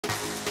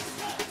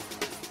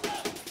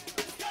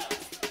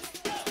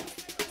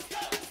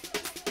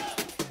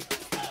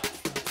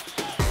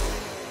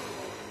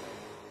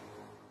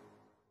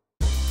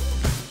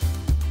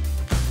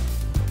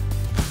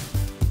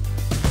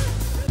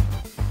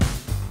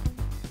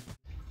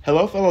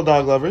Hello fellow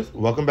dog lovers,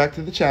 welcome back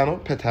to the channel,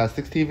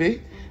 Petastics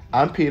TV.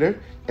 I'm Peter,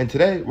 and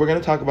today we're going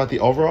to talk about the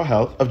overall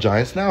health of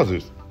Giant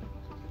Schnauzers.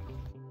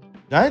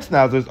 Giant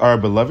Schnauzers are a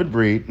beloved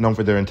breed known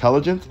for their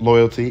intelligence,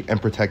 loyalty, and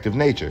protective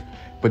nature.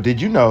 But did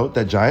you know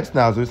that Giant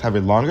Schnauzers have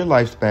a longer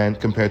lifespan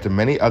compared to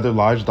many other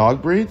large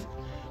dog breeds?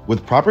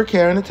 With proper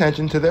care and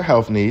attention to their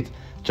health needs,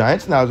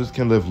 Giant Schnauzers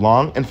can live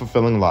long and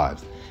fulfilling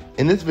lives.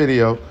 In this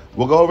video,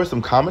 we'll go over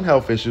some common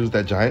health issues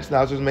that Giant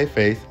Schnauzers may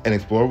face and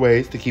explore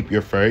ways to keep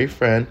your furry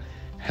friend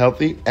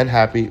healthy and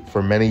happy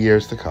for many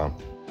years to come.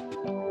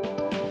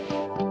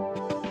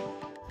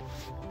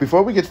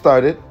 Before we get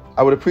started,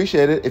 I would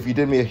appreciate it if you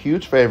did me a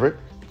huge favor,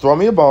 throw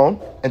me a bone,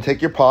 and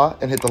take your paw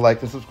and hit the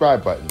like and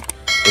subscribe button.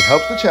 It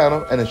helps the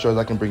channel and ensures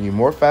I can bring you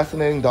more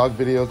fascinating dog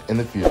videos in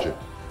the future.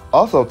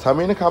 Also, tell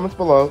me in the comments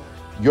below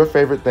your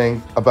favorite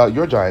things about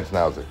your Giant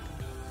Schnauzer.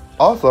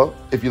 Also,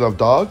 if you love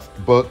dogs,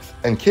 books,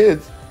 and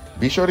kids,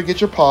 be sure to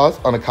get your paws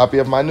on a copy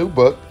of my new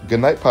book,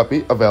 Goodnight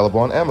Puppy, available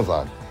on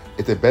Amazon.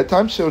 It's a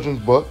bedtime children's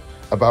book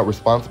about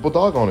responsible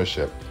dog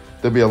ownership.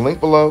 There'll be a link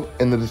below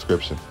in the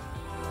description.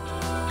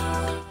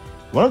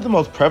 One of the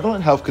most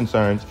prevalent health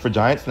concerns for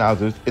Giant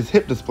Schnauzers is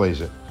hip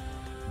dysplasia.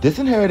 This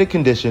inherited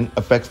condition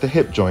affects the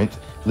hip joints,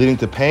 leading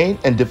to pain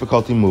and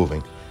difficulty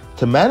moving.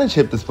 To manage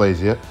hip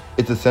dysplasia,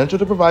 it's essential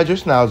to provide your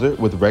Schnauzer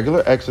with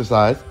regular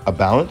exercise, a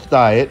balanced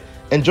diet,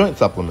 and joint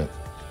supplements.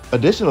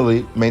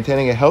 Additionally,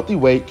 maintaining a healthy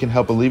weight can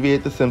help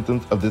alleviate the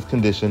symptoms of this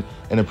condition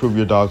and improve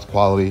your dog's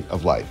quality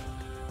of life.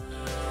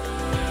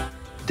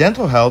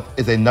 Dental health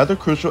is another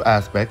crucial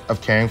aspect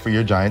of caring for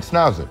your Giant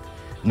Schnauzer.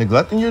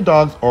 Neglecting your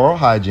dog's oral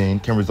hygiene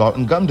can result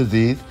in gum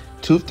disease,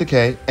 tooth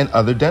decay, and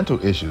other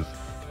dental issues.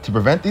 To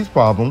prevent these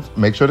problems,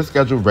 make sure to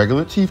schedule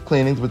regular teeth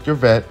cleanings with your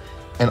vet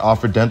and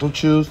offer dental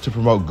chews to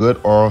promote good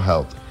oral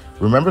health.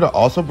 Remember to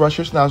also brush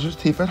your Schnauzer's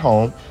teeth at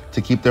home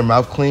to keep their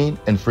mouth clean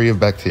and free of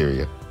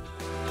bacteria.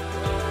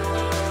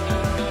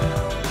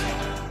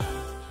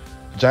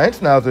 Giant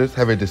Schnauzers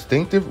have a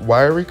distinctive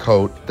wiry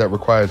coat that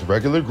requires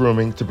regular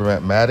grooming to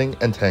prevent matting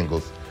and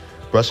tangles.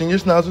 Brushing your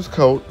Schnauzer's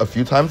coat a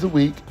few times a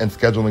week and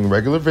scheduling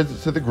regular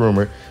visits to the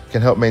groomer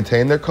can help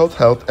maintain their coat's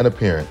health and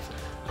appearance.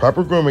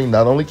 Proper grooming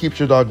not only keeps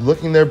your dog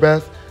looking their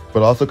best,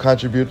 but also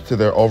contributes to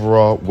their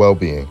overall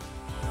well-being.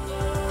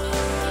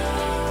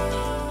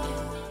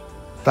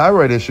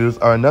 Thyroid issues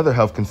are another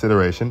health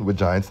consideration with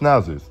Giant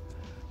Schnauzers.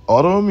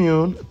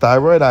 Autoimmune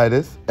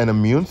thyroiditis, an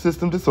immune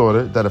system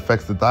disorder that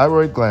affects the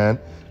thyroid gland,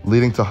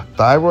 leading to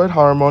thyroid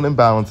hormone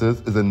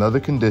imbalances, is another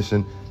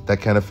condition that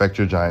can affect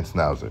your Giant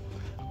Schnauzer.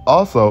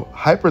 Also,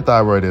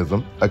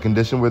 hypothyroidism, a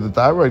condition where the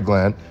thyroid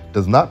gland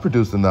does not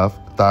produce enough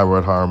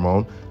thyroid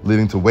hormone,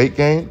 leading to weight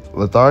gain,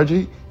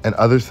 lethargy, and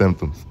other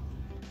symptoms.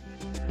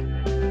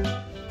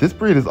 This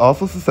breed is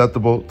also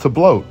susceptible to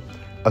bloat,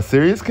 a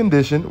serious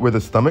condition where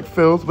the stomach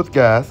fills with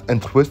gas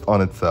and twists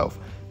on itself,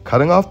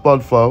 cutting off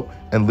blood flow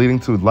and leading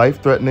to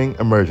life-threatening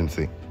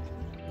emergency.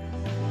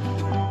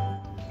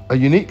 A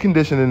unique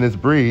condition in this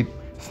breed,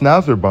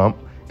 Schnauzer bump,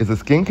 is a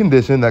skin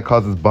condition that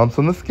causes bumps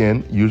on the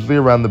skin, usually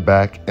around the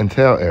back and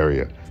tail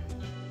area.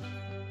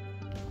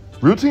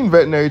 Routine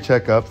veterinary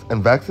checkups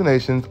and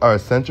vaccinations are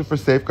essential for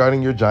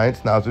safeguarding your Giant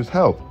Schnauzer's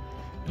health.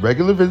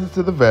 Regular visits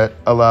to the vet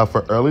allow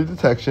for early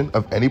detection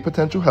of any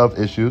potential health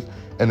issues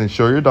and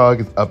ensure your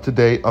dog is up to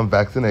date on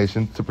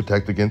vaccinations to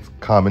protect against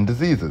common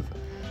diseases.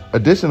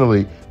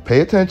 Additionally,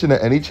 pay attention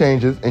to any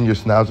changes in your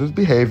Schnauzer's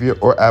behavior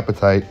or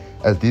appetite,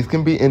 as these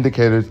can be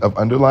indicators of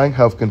underlying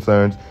health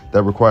concerns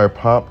that require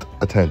prompt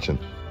attention.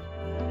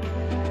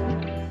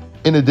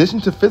 In addition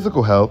to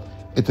physical health,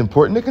 it's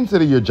important to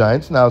consider your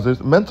Giant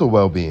Schnauzer's mental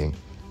well-being.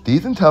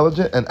 These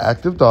intelligent and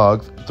active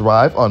dogs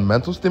thrive on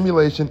mental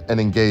stimulation and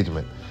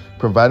engagement.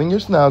 Providing your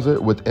Schnauzer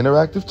with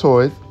interactive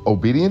toys,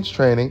 obedience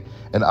training,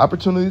 and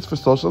opportunities for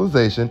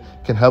socialization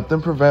can help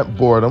them prevent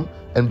boredom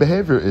and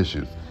behavior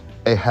issues.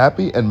 A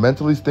happy and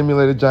mentally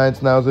stimulated Giant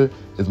Schnauzer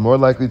is more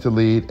likely to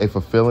lead a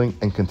fulfilling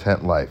and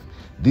content life.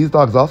 These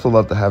dogs also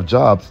love to have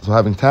jobs, so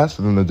having tasks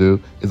for them to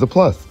do is a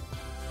plus.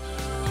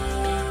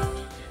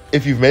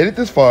 If you've made it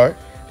this far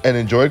and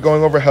enjoyed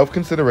going over health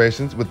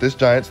considerations with this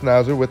Giant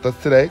Schnauzer with us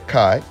today,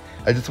 Kai,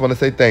 I just want to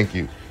say thank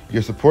you.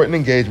 Your support and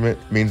engagement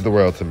means the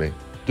world to me.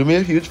 Do me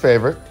a huge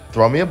favor,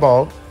 throw me a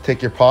bone,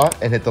 take your paw,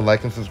 and hit the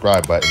like and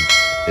subscribe button.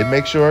 It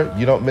makes sure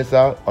you don't miss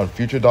out on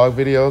future dog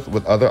videos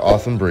with other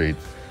awesome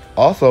breeds.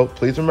 Also,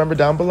 please remember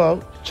down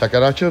below, check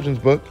out our children's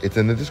book, it's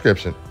in the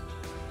description.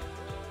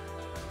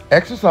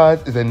 Exercise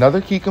is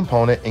another key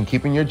component in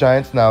keeping your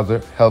Giant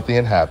Schnauzer healthy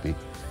and happy.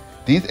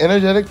 These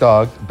energetic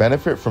dogs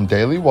benefit from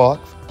daily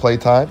walks,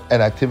 playtime,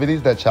 and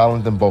activities that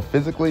challenge them both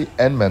physically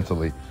and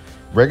mentally.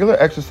 Regular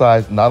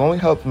exercise not only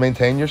helps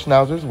maintain your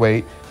Schnauzer's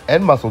weight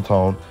and muscle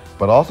tone,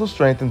 but also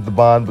strengthens the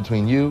bond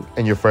between you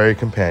and your furry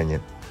companion.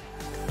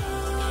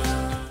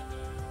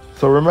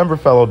 So remember,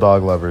 fellow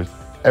dog lovers,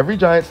 every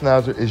Giant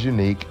Schnauzer is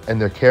unique and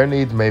their care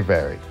needs may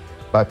vary.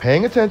 By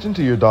paying attention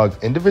to your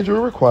dog's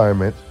individual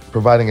requirements,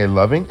 providing a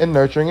loving and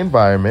nurturing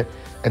environment,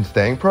 and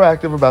staying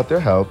proactive about their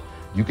health,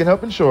 you can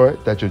help ensure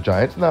that your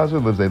Giant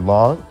Schnauzer lives a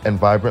long and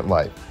vibrant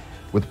life.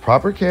 With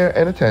proper care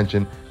and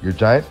attention, your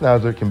Giant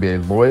Schnauzer can be a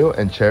loyal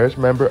and cherished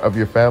member of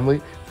your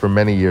family for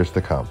many years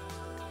to come.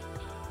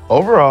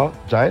 Overall,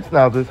 Giant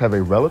Schnauzers have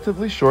a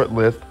relatively short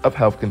list of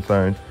health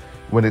concerns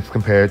when it's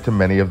compared to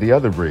many of the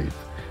other breeds.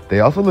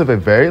 They also live a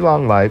very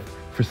long life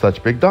for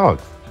such big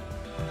dogs.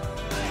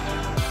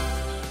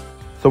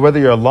 So whether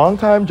you're a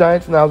longtime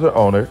Giant Schnauzer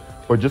owner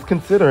or just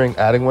considering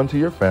adding one to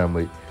your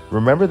family,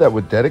 remember that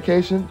with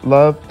dedication,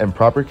 love, and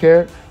proper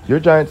care, your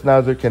Giant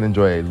Schnauzer can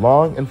enjoy a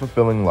long and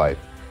fulfilling life.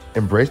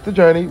 Embrace the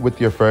journey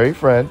with your furry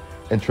friend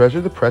and treasure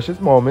the precious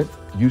moments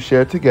you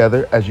share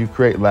together as you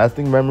create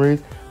lasting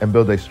memories and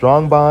build a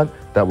strong bond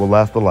that will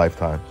last a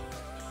lifetime.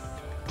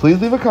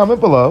 Please leave a comment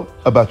below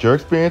about your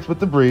experience with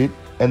the breed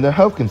and their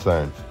health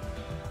concerns.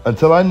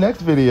 Until our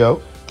next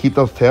video, keep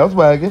those tails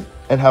wagging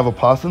and have a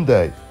possum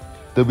day.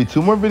 There'll be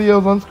 2 more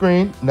videos on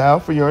screen now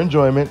for your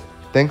enjoyment.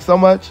 Thanks so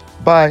much.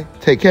 Bye.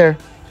 Take care.